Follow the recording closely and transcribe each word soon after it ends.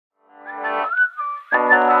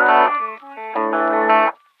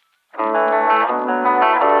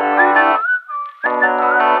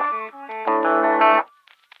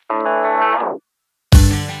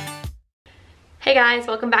guys,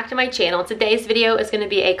 welcome back to my channel. Today's video is going to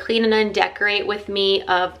be a clean and undecorate with me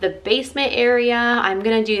of the basement area. I'm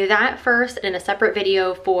going to do that first in a separate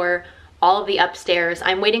video for all of the upstairs.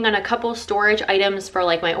 I'm waiting on a couple storage items for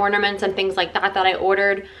like my ornaments and things like that I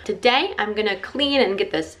ordered. Today I'm going to clean and get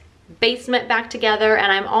this basement back together,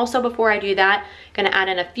 and I'm also, before I do that, going to add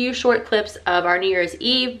in a few short clips of our New Year's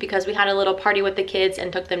Eve because we had a little party with the kids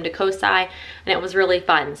and took them to COSI and it was really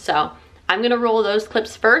fun. So I'm gonna roll those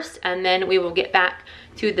clips first and then we will get back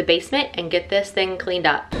to the basement and get this thing cleaned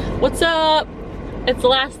up. What's up? It's the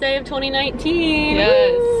last day of 2019.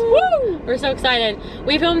 Yes. Woo! We're so excited.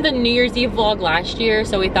 We filmed the New Year's Eve vlog last year,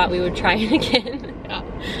 so we thought we would try it again. Yeah.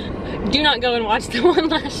 Do not go and watch the one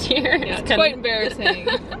last year. Yeah, it's quite embarrassing.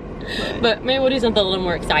 But maybe we'll do something a little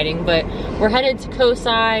more exciting. But we're headed to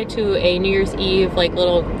COSI to a New Year's Eve like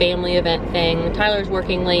little family event thing. Tyler's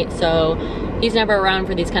working late, so he's never around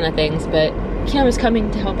for these kind of things, but Kim is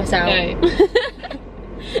coming to help us out. Hey.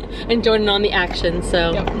 And joining on the action,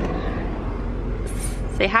 so. Yep.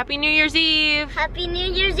 Say Happy New Year's Eve. Happy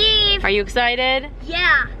New Year's Eve. Are you excited?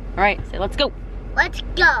 Yeah. All right, say let's go. Let's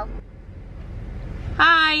go.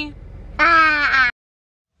 Hi. Ah.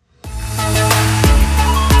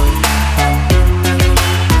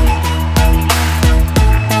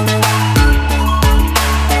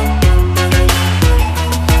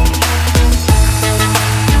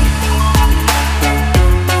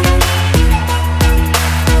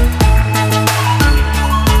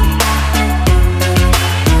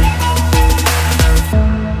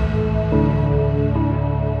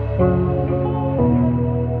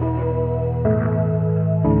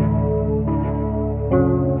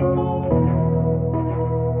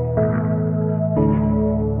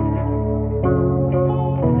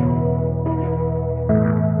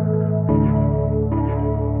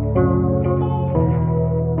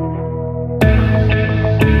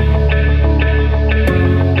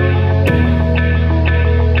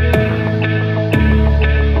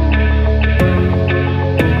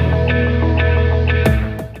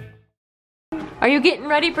 Are you getting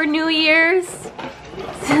ready for New Year's?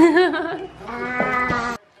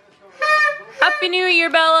 Happy New Year,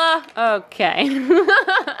 Bella. Okay. She's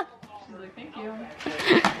like, thank you.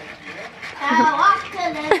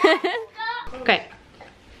 Okay.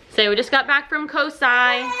 So we just got back from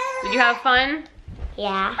COSI. Did you have fun?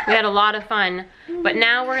 Yeah. We had a lot of fun. But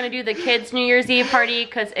now we're gonna do the kids' New Year's Eve party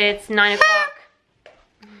because it's 9 o'clock.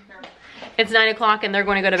 It's 9 o'clock and they're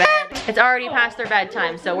going to go to bed. It's already past their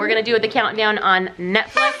bedtime, so we're gonna do the countdown on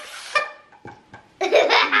Netflix. And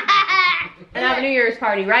have a New Year's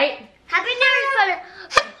party, right? Happy New Year's party.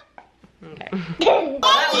 Okay.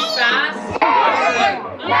 That was fast.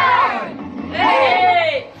 9,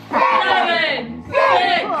 8, 7, 6,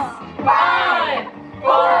 5,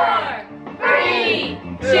 4, 3,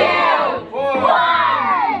 2, 1.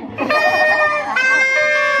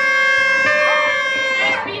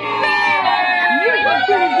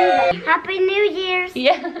 Happy New Year's.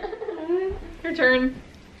 Yeah. Your turn.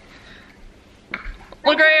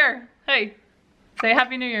 Look right here. Hey. Say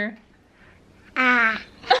Happy New Year. Ah.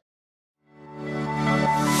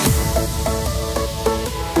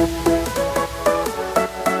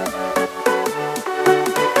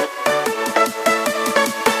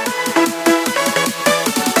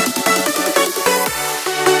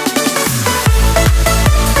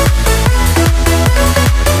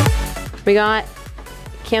 We got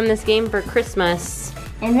Kim this game for Christmas.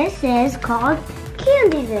 And this is called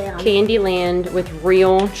Candyland. Candyland with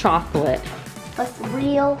real chocolate. What's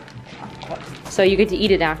real? So you get to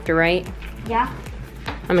eat it after, right? Yeah.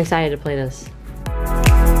 I'm excited to play this.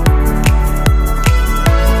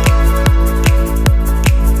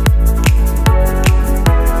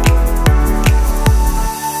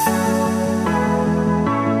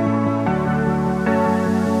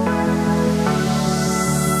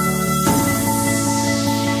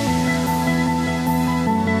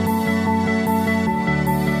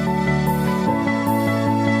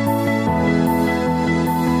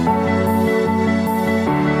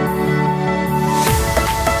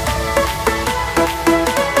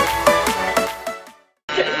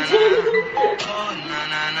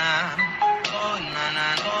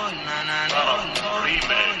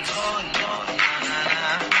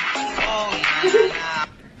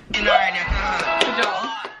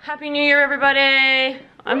 Happy New Year, everybody!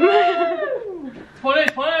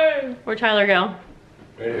 2020! Where'd Tyler go?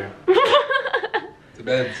 Right here. To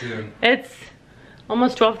bed soon. It's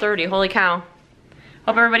almost 12:30, holy cow.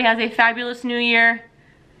 Hope everybody has a fabulous new year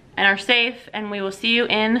and are safe, and we will see you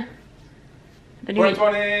in the new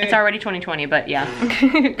 2020! It's already 2020, but yeah.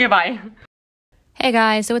 Goodbye. Hey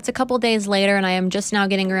guys, so it's a couple days later and I am just now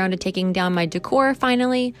getting around to taking down my decor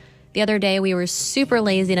finally. The other day we were super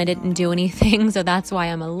lazy and I didn't do anything, so that's why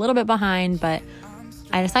I'm a little bit behind, but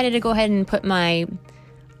I decided to go ahead and put my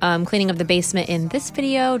cleaning of the basement in this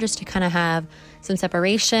video just to kind of have some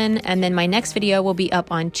separation. And then my next video will be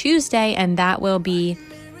up on Tuesday, and that will be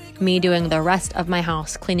me doing the rest of my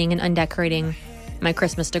house, cleaning and undecorating my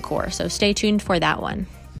Christmas decor. So stay tuned for that one.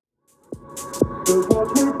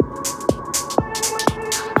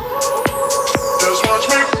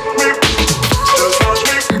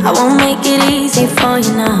 I won't make it easy for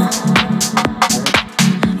you now.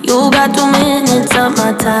 You got 2 minutes of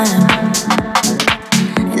my time,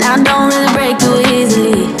 and I don't really break too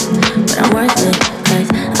easily, but I'm worth it, 'cause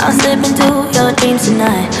I'll slip into your dreams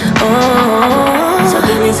tonight. Oh, so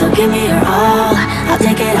give me your all. I'll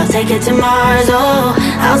take it to Mars. Oh,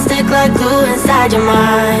 I'll stick like glue inside your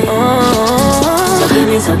mind. Oh,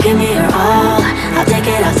 so give me your all. I'll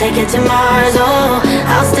take it to Mars. Oh,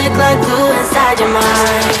 I'll stick like glue inside your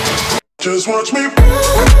mind. Just watch me.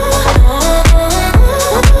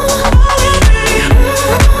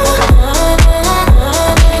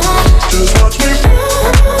 Just watch me.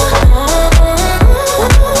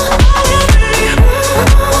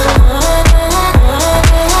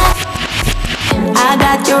 I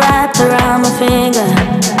got you wrapped around my finger,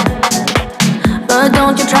 but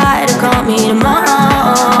don't you try to call me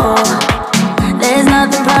tomorrow. There's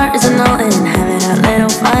nothing personal in having a little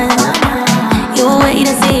fun. You wait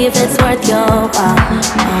and see if it's worth your while.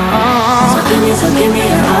 Oh, so give me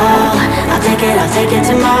your all. I'll take it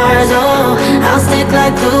to Mars. Oh, I'll stick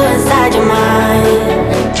like glue inside your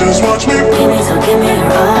mind. Just watch me. Give me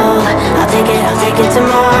your all. I'll take it to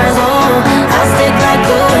Mars. Oh, I'll stick like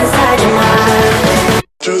glue inside your mind.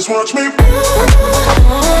 Just watch me.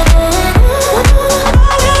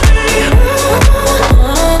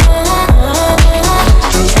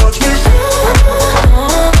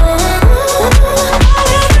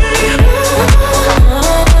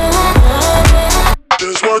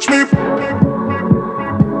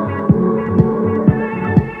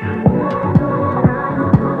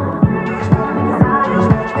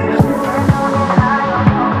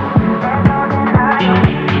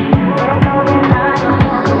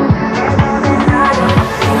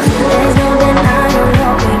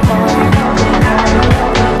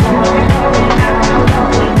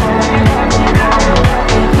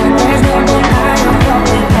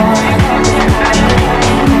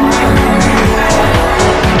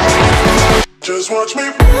 Just watch me.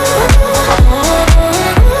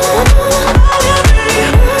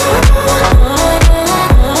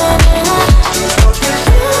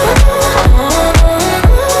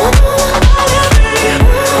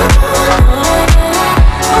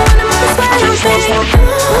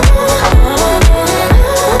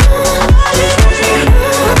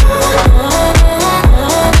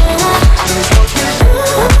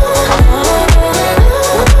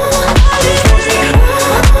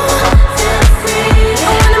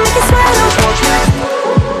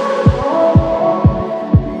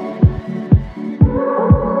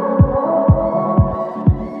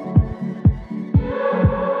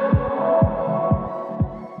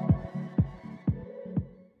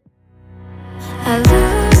 I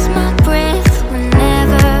lose my breath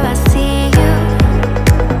whenever I see you.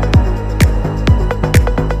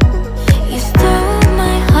 You stole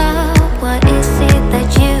my heart, what is it that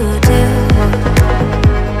you do?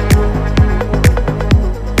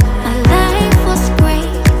 My life was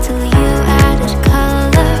great till you added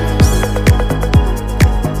colors.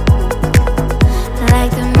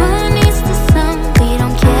 Like the moon needs the sun, we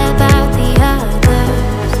don't care about the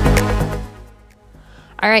others.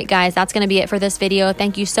 Alright guys, that's going to be it for this video.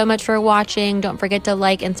 Thank you so much for watching. Don't forget to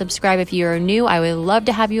like and subscribe if you are new. I would love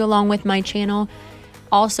to have you along with my channel.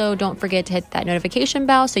 Also, don't forget to hit that notification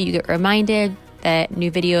bell so you get reminded that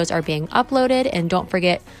new videos are being uploaded. And don't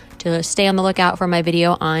forget to stay on the lookout for my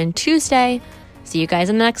video on Tuesday. See you guys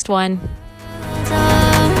in the next one.